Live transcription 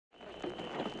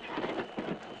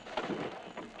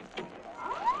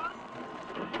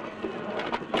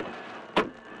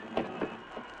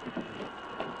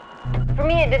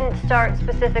didn't start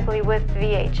specifically with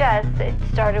VHS, it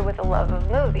started with a love of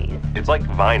movies. It's like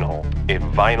vinyl, if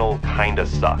vinyl kinda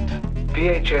sucked.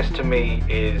 VHS to me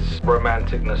is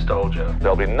romantic nostalgia.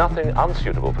 There'll be nothing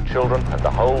unsuitable for children, and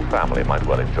the whole family might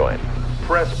well enjoy it.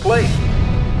 Press play.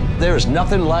 There's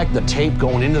nothing like the tape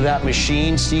going into that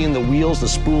machine, seeing the wheels, the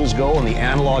spools go, and the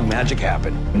analog magic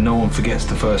happen. No one forgets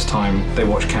the first time they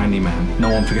watch Candyman. No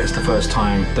one forgets the first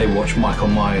time they watch Michael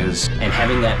Myers. And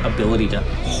having that ability to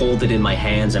hold it in my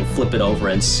hands and flip it over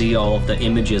and see all of the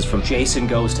images from Jason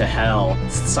Goes to Hell,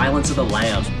 Silence of the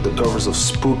Lambs. The covers of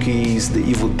Spookies, The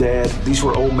Evil Dead, these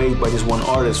were all made by this one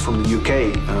artist from the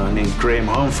UK named Graham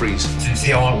Humphreys.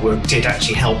 The artwork did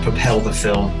actually help propel the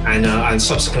film, and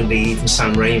subsequently even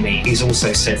Sam Raimi, he's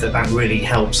also said that that really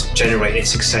helped generate its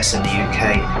success in the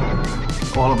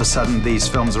UK. All of a sudden, these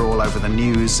films are all over the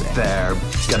news. They're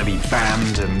going to be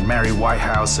banned, and Mary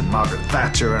Whitehouse and Margaret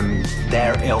Thatcher and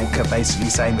their ilk are basically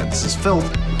saying that this is filth.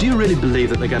 Do you really believe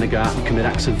that they're going to go out and commit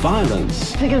acts of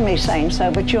violence? Forgive me saying so,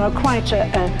 but you're quite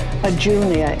a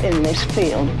junior in this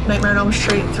field. Nightmare on Elm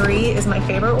Street 3 is my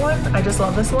favorite one. I just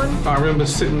love this one. I remember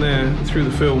sitting there through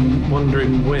the film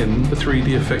wondering when the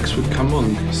 3D effects would come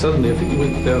on. Suddenly I think it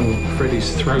went down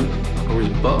Freddy's throat or his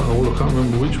butthole, I can't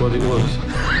remember which one it was.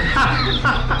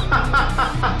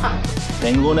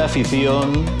 Tengo una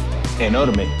afición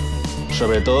enorme,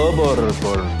 sobre todo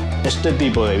por este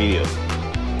tipo de vídeos,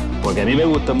 porque a mí me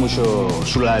gusta mucho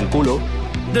sudar el culo.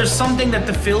 There's something that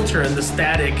the filter and the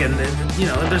static and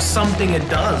there's something it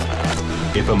does.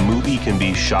 If a movie can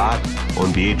be shot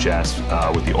on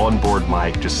VHS with the onboard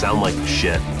mic, just sound like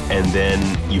shit, and then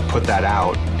you put that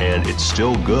out and it's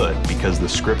still good because the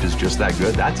script is just that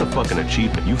good, that's a fucking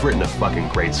achievement. You've written a fucking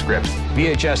great script.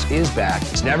 VHS is back.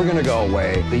 It's never going to go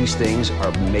away. These things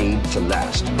are made to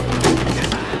last.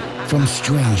 From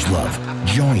Strangelove,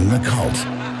 join the cult.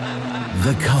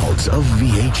 The cult of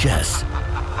VHS.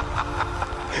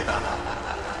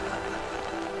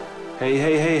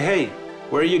 Hey,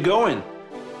 where are you going?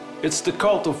 It's the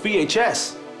cult of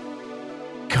VHS.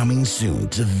 Coming soon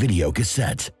to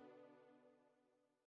videocassette.